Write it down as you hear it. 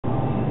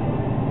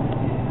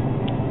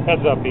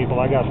Heads up, people,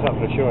 I got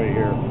something to show you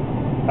here.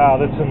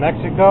 This is in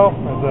Mexico.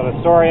 It's at a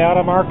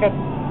Soriata market.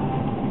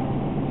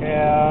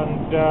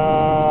 And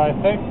I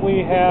think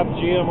we have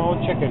GMO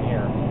chicken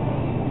here.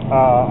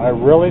 I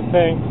really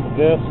think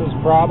this is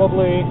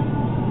probably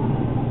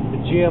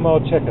the GMO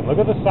chicken. Look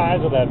at the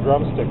size of that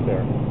drumstick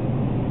there.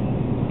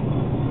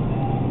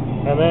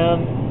 And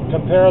then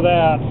compare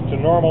that to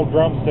normal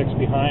drumsticks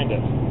behind it.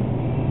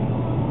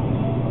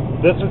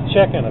 This is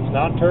chicken, it's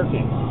not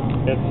turkey.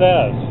 It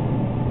says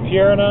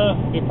Pierna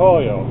di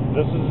pollo.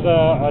 This is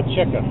a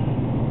chicken.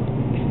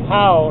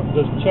 How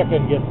does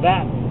chicken get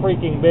that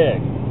freaking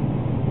big?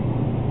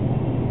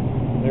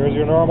 There's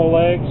your normal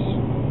legs.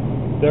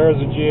 There's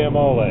the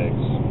GMO legs.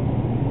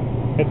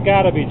 It's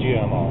got to be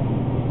GMO.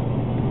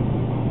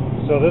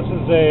 So this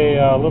is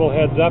a little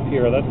heads up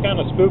here. That's kind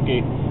of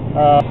spooky.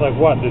 It's like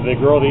what? Did they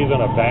grow these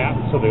in a vat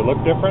so they look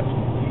different?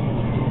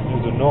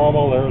 There's a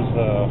normal. There's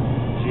a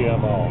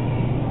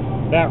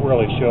GMO. That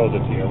really shows it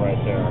to you right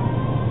there.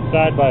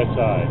 Side by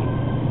side.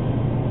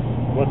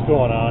 What's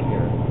going on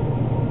here?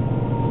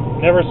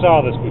 Never saw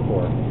this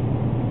before.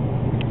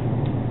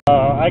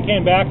 I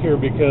came back here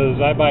because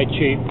I buy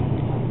cheap,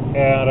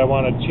 and I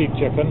wanted cheap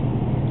chicken.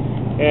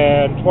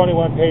 And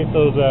 21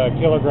 pesos a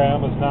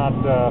kilogram is not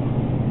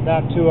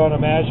too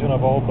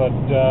unimaginable, but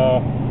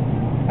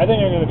I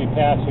think I'm going to be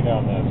passing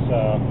on this.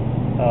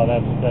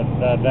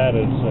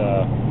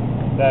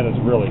 That is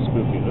really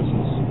spooky. This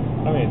is,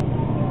 I mean,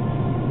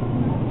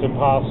 it's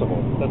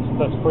impossible.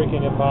 That's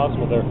freaking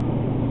impossible.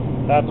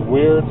 That's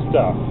weird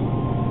stuff.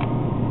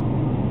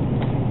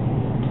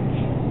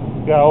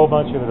 Got a whole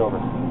bunch of it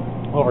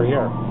over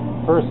here.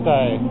 First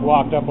I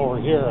walked up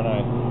over here and I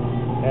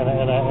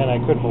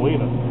couldn't believe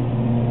it.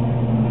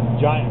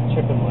 Giant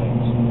chicken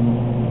legs.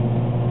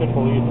 Couldn't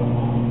believe it.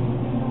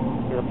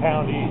 They're a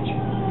pound each.